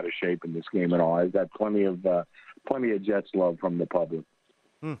that bad a shape in this game at all. I've got plenty of Jets love from the public.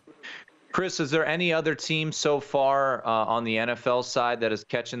 Chris, is there any other team so far on the NFL side that is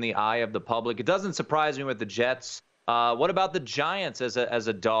catching the eye of the public? It doesn't surprise me with the Jets. What about the Giants as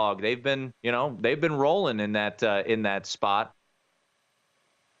a dog? They've been rolling in that spot.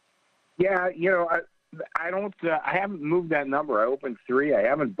 Yeah, I haven't moved that number. I opened 3. I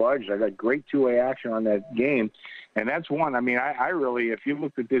haven't budged. I got great 2-way action on that game, and that's one. I mean, I really, if you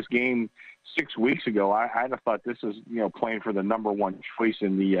looked at this game 6 weeks ago, I'd have thought this is, playing for the number 1 choice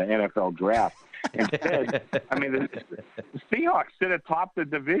in the NFL draft. Instead, the Seahawks sit atop the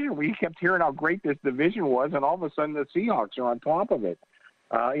division. We kept hearing how great this division was, and all of a sudden the Seahawks are on top of it.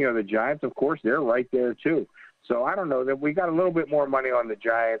 The Giants, of course, they're right there too. So I don't know that we got a little bit more money on the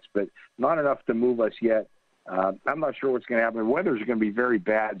Giants, but not enough to move us yet. I'm not sure what's going to happen. The weather's going to be very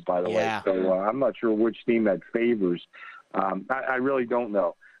bad, by the way. So I'm not sure which team that favors. I really don't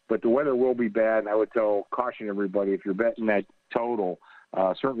know. But the weather will be bad, and I would caution everybody, if you're betting that total,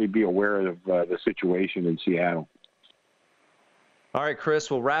 certainly be aware of the situation in Seattle. All right,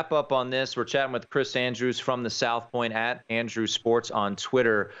 Chris, we'll wrap up on this. We're chatting with Chris Andrews from the South Point at Andrew Sports on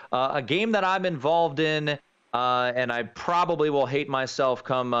Twitter. A game that I'm involved in, and I probably will hate myself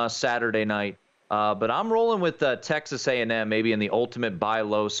come Saturday night, but I'm rolling with Texas A&M, maybe in the ultimate buy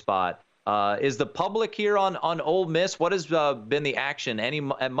low spot. Is the public here on Ole Miss? What has been the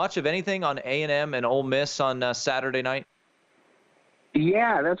action? Much of anything on A&M and Ole Miss on Saturday night?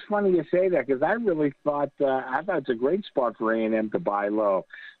 Yeah, that's funny you say that because I really thought it's a great spot for A&M to buy low.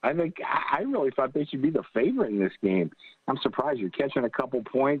 I really thought they should be the favorite in this game. I'm surprised you're catching a couple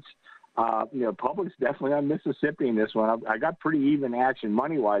points. Public's definitely on Mississippi in this one. I got pretty even action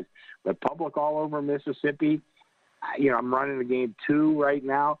money-wise, but public all over Mississippi. I'm running the game 2 right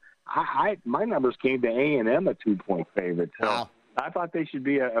now. My numbers came to A&M a 2-point favorite. So. Wow. I thought they should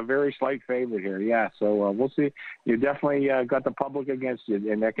be a very slight favorite here. Yeah, so we'll see. You definitely got the public against you,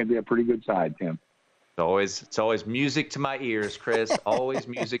 and that can be a pretty good side, Tim. It's always music to my ears, Chris. Always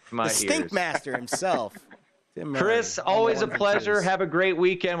music to my ears. The stink master himself. Tim Murray. Chris, always a pleasure. Have a great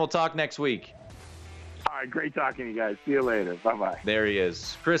weekend. We'll talk next week. All right, great talking to you guys. See you later. Bye-bye. There he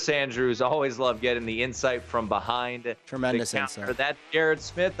is. Chris Andrews. Always love getting the insight from behind. Tremendous insight. That's Jared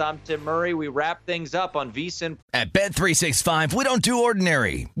Smith. I'm Tim Murray. We wrap things up on VSiN. At Bet365, we don't do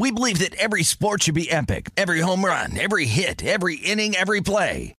ordinary. We believe that every sport should be epic. Every home run, every hit, every inning, every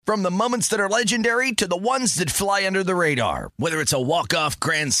play. From the moments that are legendary to the ones that fly under the radar. Whether it's a walk-off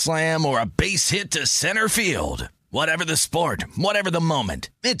grand slam or a base hit to center field. Whatever the sport, whatever the moment,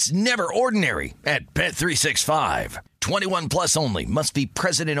 it's never ordinary at Bet365. 21 plus only. Must be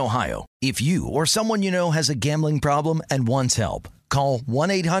present in Ohio. If you or someone you know has a gambling problem and wants help, call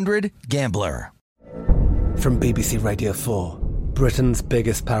 1-800-GAMBLER. From BBC Radio 4, Britain's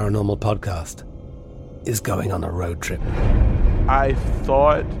biggest paranormal podcast is going on a road trip. I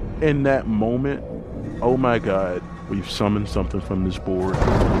thought in that moment, oh my God, we've summoned something from this board.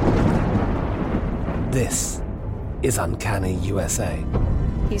 This is Uncanny USA.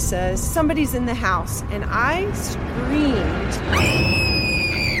 He says, somebody's in the house, and I screamed.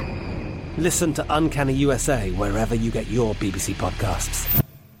 Listen to Uncanny USA wherever you get your BBC podcasts,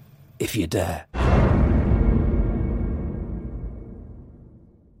 if you dare.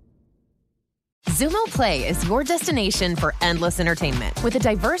 Zumo Play is your destination for endless entertainment. With a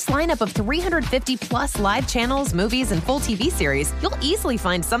diverse lineup of 350 plus live channels, movies, and full TV series, you'll easily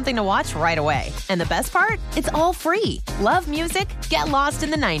find something to watch right away. And the best part? It's all free. Love music? Get lost in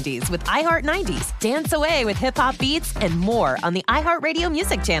the 90s with iHeart 90s, dance away with hip-hop beats, and more on the iHeartRadio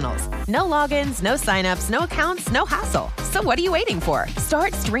music channels. No logins, no signups, no accounts, no hassle. So what are you waiting for?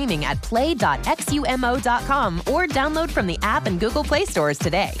 Start streaming at play.xumo.com or download from the app and Google Play stores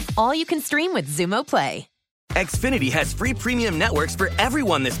today. All you can stream with Zumo Play. Xfinity has free premium networks for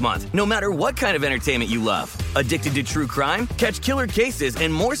everyone this month, no matter what kind of entertainment you love. Addicted to true crime? Catch killer cases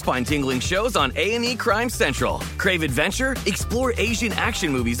and more spine-tingling shows on A&E Crime Central. Crave adventure? Explore Asian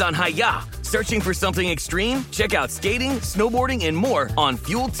action movies on Hi-Ya. Searching for something extreme? Check out skating, snowboarding, and more on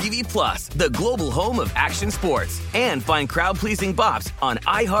Fuel TV Plus, the global home of action sports. And find crowd-pleasing bops on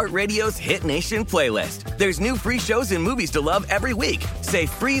iHeartRadio's Hit Nation playlist. There's new free shows and movies to love every week. Say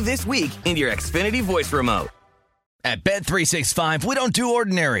free this week in your Xfinity voice remote. At Bet365, we don't do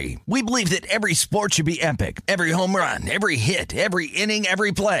ordinary. We believe that every sport should be epic. Every home run, every hit, every inning,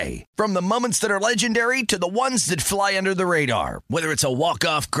 every play. From the moments that are legendary to the ones that fly under the radar. Whether it's a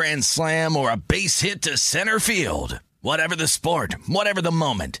walk-off grand slam or a base hit to center field. Whatever the sport, whatever the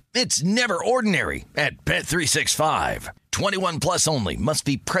moment, it's never ordinary at Bet365. 21 plus only. Must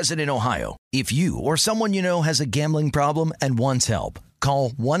be present in Ohio. If you or someone you know has a gambling problem and wants help, call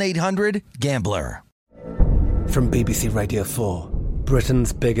 1-800-GAMBLER. From BBC Radio 4,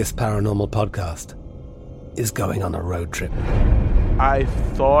 Britain's biggest paranormal podcast is going on a road trip. I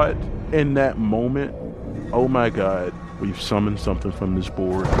thought in that moment, oh my God, we've summoned something from this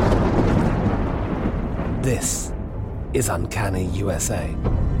board. This is Uncanny USA.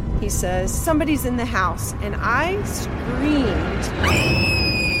 He says, somebody's in the house, and I screamed.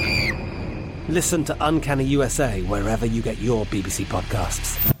 Listen to Uncanny USA wherever you get your BBC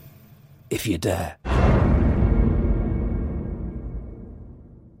podcasts, if you dare.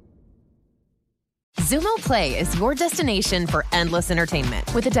 Zumo Play is your destination for endless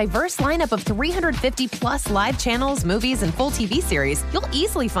entertainment. With a diverse lineup of 350 plus live channels, movies, and full TV series, you'll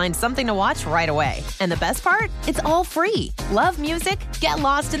easily find something to watch right away. And the best part? It's all free. Love music? Get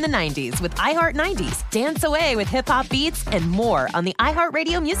lost in the 90s with iHeart 90s, dance away with hip-hop beats, and more on the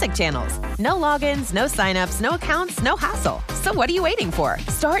iHeartRadio music channels. No logins, no signups, no accounts, no hassle. So what are you waiting for?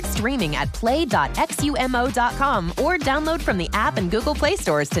 Start streaming at play.xumo.com or download from the app and Google Play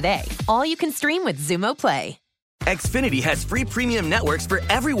stores today. All you can stream with Zumo Play. Xfinity has free premium networks for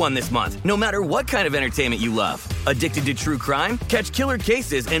everyone this month, no matter what kind of entertainment you love. Addicted to true crime? Catch killer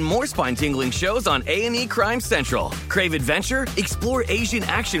cases and more spine-tingling shows on A&E Crime Central. Crave adventure? Explore Asian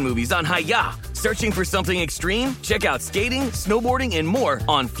action movies on Hi-Ya. Searching for something extreme? Check out skating, snowboarding, and more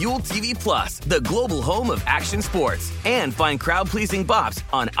on Fuel TV Plus, the global home of action sports. And find crowd-pleasing bops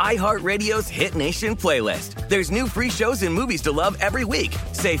on iHeartRadio's Hit Nation playlist. There's new free shows and movies to love every week.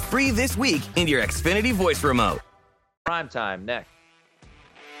 Say free this week in your Xfinity voice remote. Prime time next.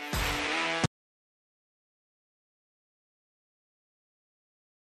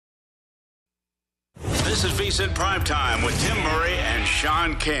 This is VSiN Primetime with Tim Murray and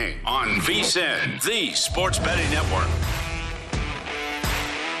Sean King on VSiN, the sports betting network.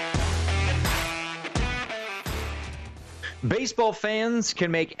 Baseball fans can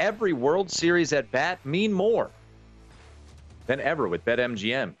make every World Series at bat mean more. than ever with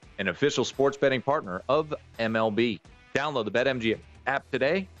BetMGM, an official sports betting partner of MLB. Download the BetMGM app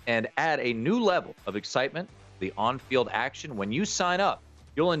today and add a new level of excitement to the on-field action when you sign up.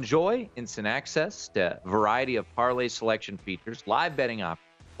 You'll enjoy instant access to a variety of parlay selection features, live betting options,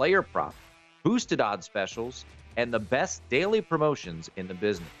 player props, boosted odds specials, and the best daily promotions in the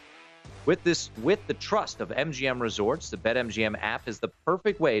business. With the trust of MGM Resorts, the BetMGM app is the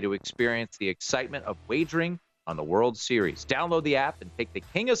perfect way to experience the excitement of wagering on the World Series. Download the app and take the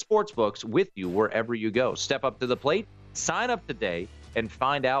king of sportsbooks with you wherever you go. Step up to the plate, sign up today, and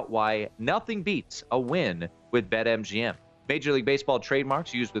find out why nothing beats a win with BetMGM. Major League Baseball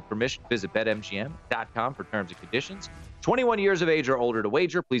trademarks used with permission. Visit BetMGM.com for terms and conditions. 21 years of age or older to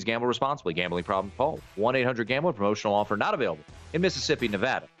wager. Please gamble responsibly. Gambling problem? Call 1-800-GAMBLER. Promotional offer not available in Mississippi,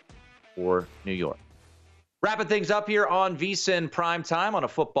 Nevada, or New York. Wrapping things up here on VSiN Primetime on a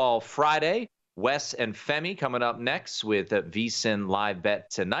Football Friday. Wes and Femi coming up next with VSiN Live Bet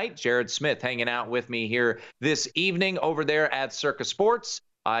tonight. Jared Smith hanging out with me here this evening over there at Circa Sports.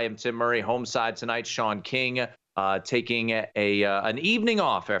 I am Tim Murray, home side tonight. Sean King taking an evening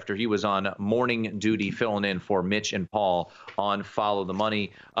off after he was on morning duty, filling in for Mitch and Paul on Follow the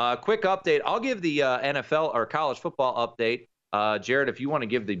Money. Quick update. I'll give the NFL or college football update. Jared, if you want to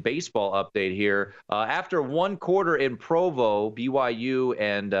give the baseball update here. After one quarter in Provo, BYU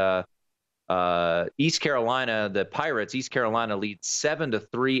and East Carolina, the Pirates, East Carolina leads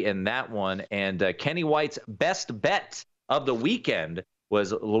 7-3 in that one. And Kenny White's best bet of the weekend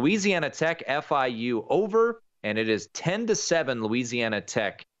was Louisiana Tech FIU over, and it is 10-7 Louisiana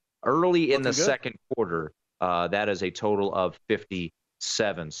Tech early in the second quarter. That is a total of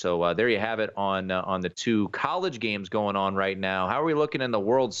 57. So there you have it on the two college games going on right now. How are we looking in the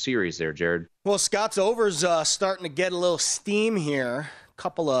World Series there, Jared? Well, Scott's over's starting to get a little steam here.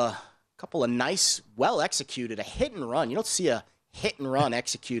 Couple of nice, well-executed, a hit and run. You don't see a hit and run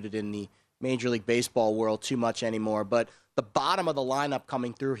executed in the Major League Baseball world too much anymore. But the bottom of the lineup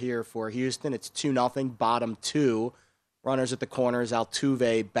coming through here for Houston, it's 2-0, bottom two. Runners at the corners,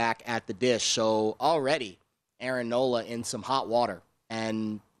 Altuve back at the dish. So already Aaron Nola in some hot water.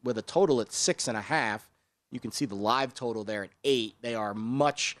 And with a total at 6.5, you can see the live total there at 8. They are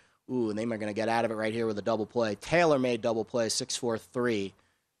much, and they are going to get out of it right here with a double play. Taylor made double play, 6-4-3.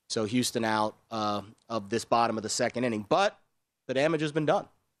 So Houston out of this bottom of the second inning. But the damage has been done.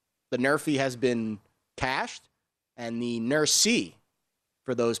 The Nerfy has been cashed, and the Nurse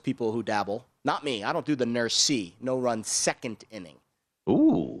for those people who dabble. Not me. I don't do the Nurse. No run second inning.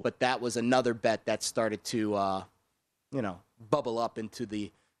 Ooh. But that was another bet that started to, bubble up into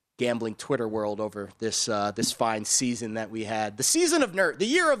the gambling Twitter world over this fine season that we had. The season of the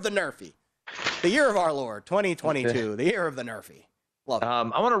year of the Nerfy. The year of our Lord, 2022. The year of the Nerfy.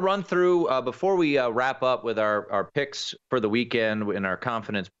 I want to run through, before we wrap up with our picks for the weekend in our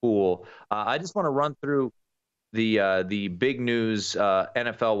confidence pool, I just want to run through the big news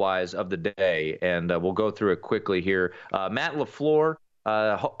NFL-wise of the day, and we'll go through it quickly here. Matt LaFleur,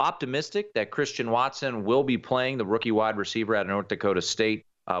 optimistic that Christian Watson will be playing, the rookie wide receiver out of North Dakota State,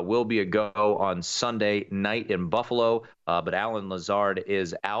 will be a go on Sunday night in Buffalo, but Allen Lazard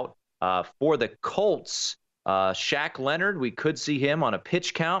is out. For the Colts, Shaq Leonard, we could see him on a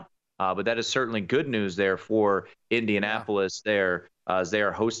pitch count, but that is certainly good news there for Indianapolis there as they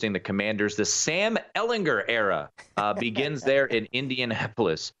are hosting the Commanders. The Sam Ehlinger era begins there in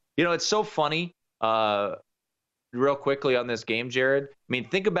Indianapolis. You know, it's so funny, real quickly on this game, Jared. I mean,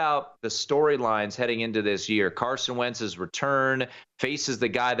 think about the storylines heading into this year. Carson Wentz's return faces the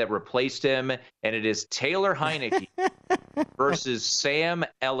guy that replaced him, and it is Taylor Heineke versus Sam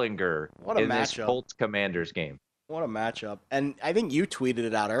Ehlinger in this Colts Commanders game. What a matchup. And I think you tweeted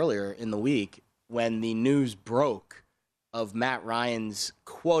it out earlier in the week when the news broke of Matt Ryan's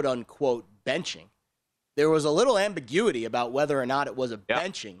quote-unquote benching. There was a little ambiguity about whether or not it was a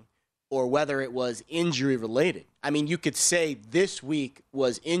benching or whether it was injury-related. I mean, you could say this week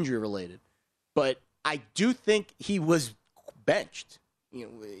was injury-related, but I do think he was benched. You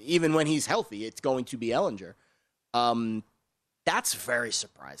know, even when he's healthy, it's going to be Ehlinger. That's very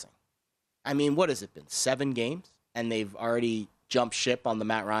surprising. I mean, what has it been, 7 games? And they've already jumped ship on the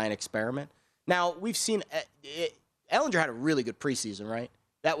Matt Ryan experiment. Now, we've seen Ehlinger had a really good preseason, right?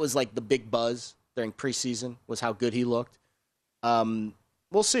 That was like the big buzz during preseason was how good he looked.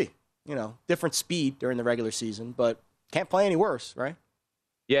 We'll see. You know, different speed during the regular season, but can't play any worse, right?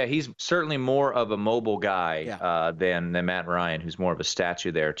 Yeah, he's certainly more of a mobile guy than Matt Ryan, who's more of a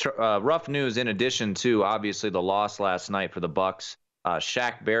statue there. Rough news in addition to, obviously, the loss last night for the Bucs.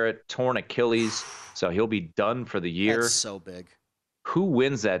 Shaq Barrett, torn Achilles, so he'll be done for the year. That's so big. Who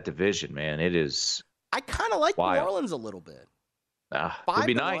wins that division, man? It is I kind of like wild. New Orleans a little bit. Would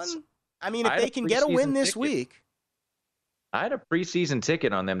be nice. I mean, if they can get a win this week. I had a preseason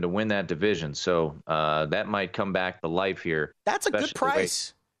ticket on them to win that division, so that might come back to life here. That's a good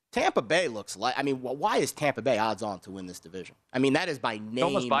price. Tampa Bay looks like. I mean, why is Tampa Bay odds on to win this division? I mean, that is by name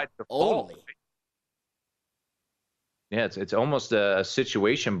almost by default, only. Right? Yeah, it's almost a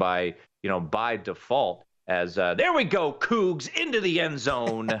situation by default. As there we go, Cougs into the end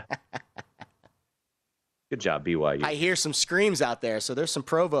zone. Good job, BYU. I hear some screams out there, so there's some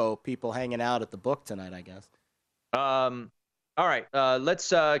Provo people hanging out at the book tonight, I guess. All right,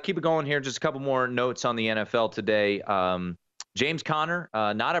 let's keep it going here. Just a couple more notes on the NFL today. James Conner,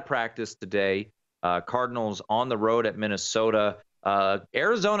 not at practice today. Cardinals on the road at Minnesota.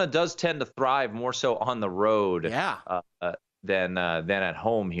 Arizona does tend to thrive more so on the road than at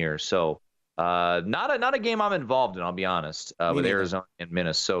home here. So not a game I'm involved in, I'll be honest, with Arizona and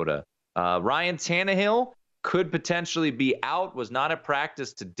Minnesota. Ryan Tannehill could potentially be out, was not at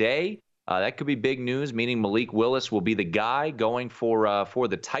practice today. That could be big news, meaning Malik Willis will be the guy going for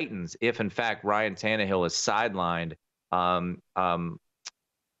the Titans if, in fact, Ryan Tannehill is sidelined.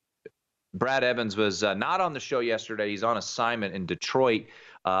 Brad Evans was not on the show yesterday. He's on assignment in Detroit,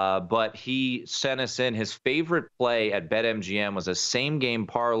 but he sent us in his favorite play at BetMGM was a same-game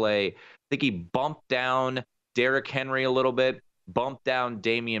parlay. I think he bumped down Derrick Henry a little bit, bumped down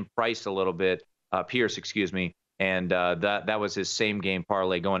Damian Pierce a little bit, Pierce, excuse me, and that was his same-game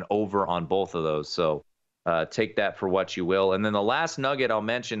parlay going over on both of those. So take that for what you will. And then the last nugget I'll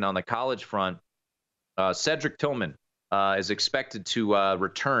mention on the college front, Cedric Tillman is expected to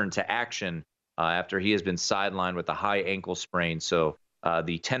return to action after he has been sidelined with a high ankle sprain. So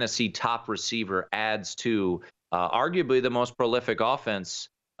the Tennessee top receiver adds to arguably the most prolific offense,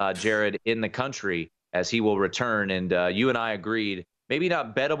 Jared, in the country, as he will return. And you and I agreed, maybe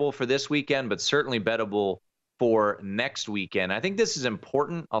not bettable for this weekend, but certainly bettable for next weekend. I think this is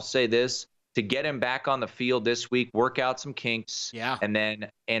important. I'll say this. To get him back on the field this week, work out some kinks, and then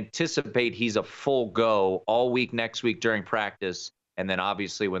anticipate he's a full go all week next week during practice, and then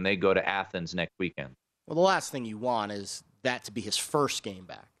obviously when they go to Athens next weekend. Well, the last thing you want is that to be his first game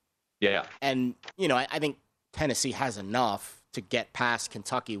back. Yeah. And, I think Tennessee has enough to get past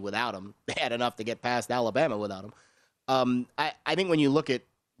Kentucky without him. They had enough to get past Alabama without him. I think when you look at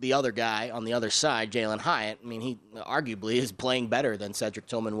the other guy on the other side, Jalen Hyatt, I mean, he arguably is playing better than Cedric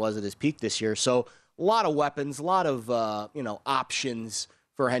Tillman was at his peak this year. So a lot of weapons, a lot of, options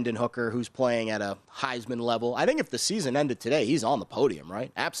for Hendon Hooker, who's playing at a Heisman level. I think if the season ended today, he's on the podium,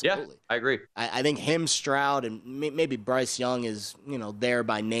 right? Absolutely. Yeah, I agree. I think him, Stroud, and maybe Bryce Young is, there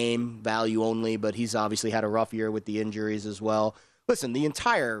by name, value only, but he's obviously had a rough year with the injuries as well. Listen, the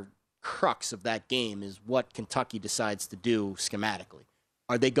entire crux of that game is what Kentucky decides to do schematically.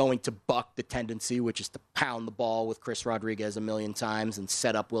 Are they going to buck the tendency, which is to pound the ball with Chris Rodriguez a million times and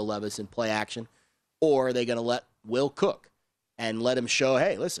set up Will Levis in play action? Or are they going to let Will cook and let him show,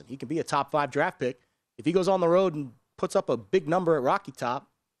 hey, listen, he can be a top 5 draft pick. If he goes on the road and puts up a big number at Rocky Top,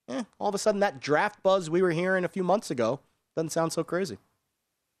 all of a sudden that draft buzz we were hearing a few months ago doesn't sound so crazy.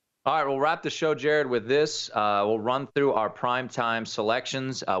 All right, we'll wrap the show, Jared, with this. We'll run through our primetime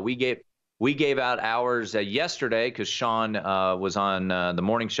selections. We gave out ours yesterday because Sean was on the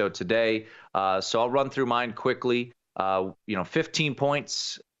morning show today. So I'll run through mine quickly. 15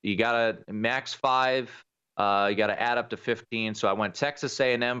 points. You got to max 5. You got to add up to 15. So I went Texas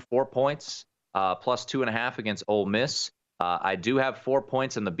A&M 4 points plus 2.5 against Ole Miss. I do have 4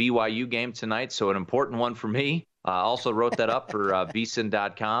 points in the BYU game tonight, so an important one for me. Also wrote that up for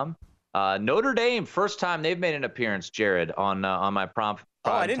VSiN.com. Notre Dame, first time they've made an appearance, Jared, on my prompt.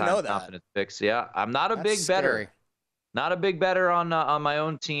 I didn't know that. Confidence picks. Yeah, I'm not a big better. Not a big better on my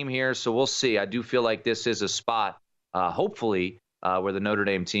own team here, so we'll see. I do feel like this is a spot, hopefully, where the Notre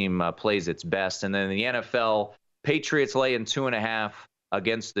Dame team plays its best. And then in the NFL, Patriots laying 2.5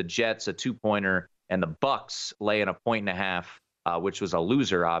 against the Jets, a 2-pointer, and the Bucks laying a 1.5, which was a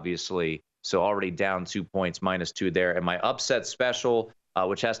loser, obviously. So already down 2 points, -2 there. And my upset special,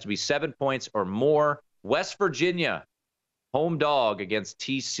 which has to be 7 points or more, West Virginia. Home dog against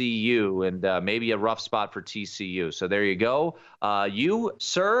TCU, and maybe a rough spot for TCU. So there you go. You,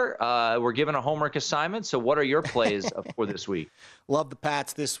 sir, were given a homework assignment. So what are your plays for this week? Love the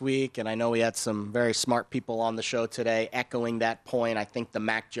Pats this week, and I know we had some very smart people on the show today echoing that point. I think the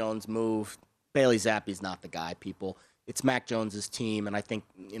Mac Jones move, Bailey Zappe's not the guy, people. It's Mac Jones's team, and I think,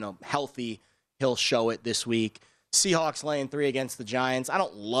 healthy, he'll show it this week. Seahawks laying 3 against the Giants. I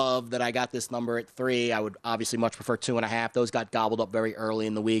don't love that I got this number at 3. I would obviously much prefer 2.5. Those got gobbled up very early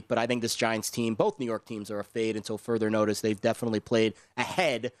in the week, but I think this Giants team, both New York teams, are a fade until further notice. They've definitely played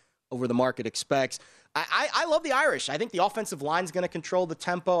ahead over the market expects. I love the Irish. I think the offensive line's going to control the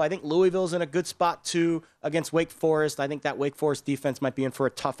tempo. I think Louisville's in a good spot, too, against Wake Forest. I think that Wake Forest defense might be in for a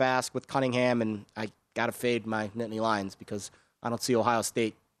tough ask with Cunningham, and I got to fade my Nittany Lions because I don't see Ohio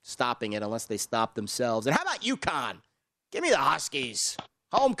State stopping it unless they stop themselves. And how about UConn? Give me the Huskies.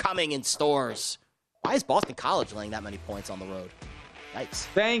 Homecoming in stores. Why is Boston College laying that many points on the road? Yikes.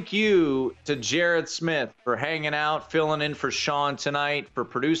 Thank you to Jared Smith for hanging out, filling in for Sean tonight. For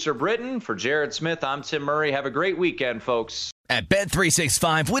producer Britton, for Jared Smith, I'm Tim Murray. Have a great weekend, folks. At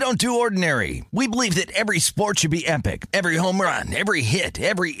Bet365, we don't do ordinary. We believe that every sport should be epic. Every home run, every hit,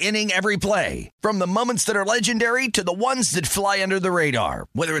 every inning, every play. From the moments that are legendary to the ones that fly under the radar.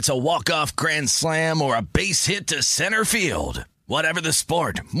 Whether it's a walk-off grand slam or a base hit to center field. Whatever the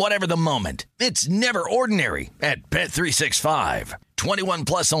sport, whatever the moment, it's never ordinary at Bet365. 21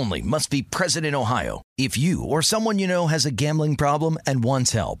 plus only. Must be present in Ohio. If you or someone you know has a gambling problem and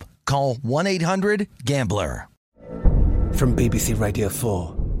wants help, call 1-800-GAMBLER. From BBC Radio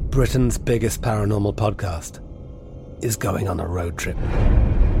 4, Britain's biggest paranormal podcast is going on a road trip.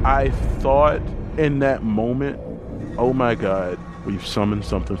 I thought in that moment, oh my God, we've summoned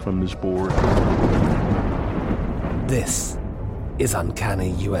something from this board. This is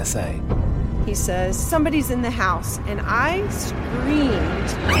Uncanny USA. He says, somebody's in the house, and I screamed.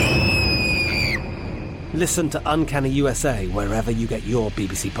 Listen to Uncanny USA wherever you get your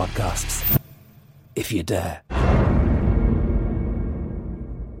BBC podcasts, if you dare.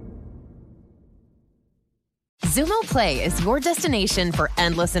 Xumo Play is your destination for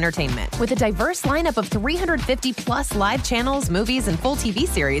endless entertainment. With a diverse lineup of 350 plus live channels, movies, and full TV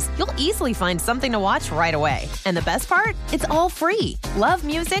series, you'll easily find something to watch right away. And the best part? It's all free. Love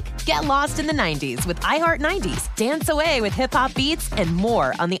music? Get lost in the 90s with iHeart 90s, dance away with hip-hop beats, and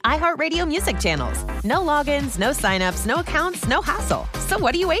more on the iHeartRadio music channels. No logins, no signups, no accounts, no hassle. So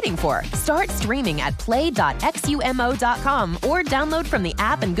what are you waiting for? Start streaming at play.xumo.com or download from the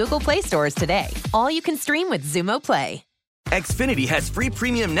app and Google Play stores today. All you can stream with Xumo Play. Xfinity has free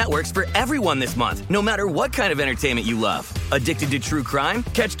premium networks for everyone this month, no matter what kind of entertainment you love. Addicted to true crime?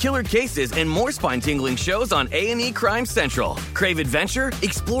 Catch killer cases and more spine-tingling shows on A&E Crime Central. Crave adventure?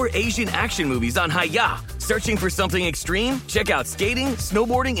 Explore Asian action movies on Hi-YAH. Searching for something extreme? Check out skating,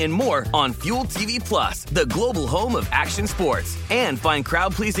 snowboarding, and more on Fuel TV Plus, the global home of action sports. And find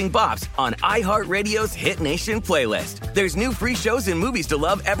crowd-pleasing bops on iHeartRadio's Hit Nation playlist. There's new free shows and movies to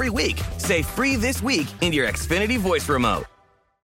love every week. Say free this week in your Xfinity voice remote.